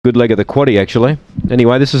Good leg of the quaddie, actually.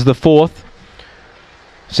 Anyway, this is the fourth.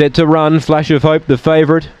 Set to run, Flash of Hope, the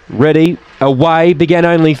favourite. Ready, away, began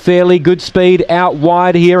only fairly. Good speed out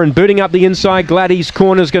wide here and booting up the inside. Gladdy's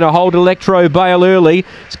corner's going to hold Electro Bale early.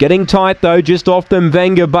 It's getting tight though, just off them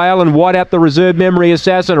Vanga Bale and wide out the reserve Memory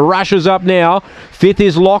Assassin. Rushes up now. Fifth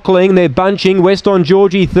is Lockling, they're bunching. West on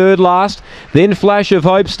Georgie, third last. Then Flash of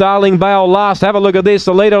Hope, Starling Bale last. Have a look at this,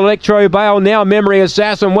 the leader Electro Bale, now Memory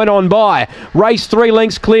Assassin went on by. Race 3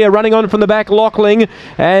 lengths clear, running on from the back Lockling,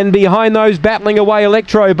 and behind those battling away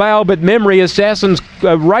Electro Bale, but Memory Assassin's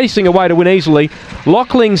racing away to win easily.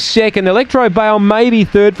 Lockling second, Electro Bale maybe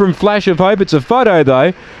third from Flash of Hope. It's a photo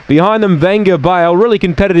though. Behind them Vanga Bale, really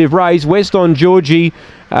competitive race. West on Georgie,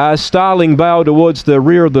 Starling Bale towards the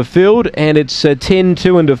rear of the field, and it's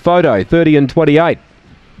 10-2 into photo, 30 and 28.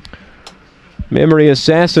 Memory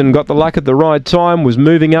Assassin got the luck at the right time, was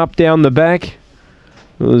moving up down the back.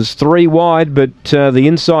 It was 3 wide, but the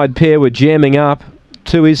inside pair were jamming up.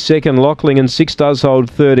 2 is second, Lockling, and 6 does hold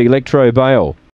third, Electro Bale.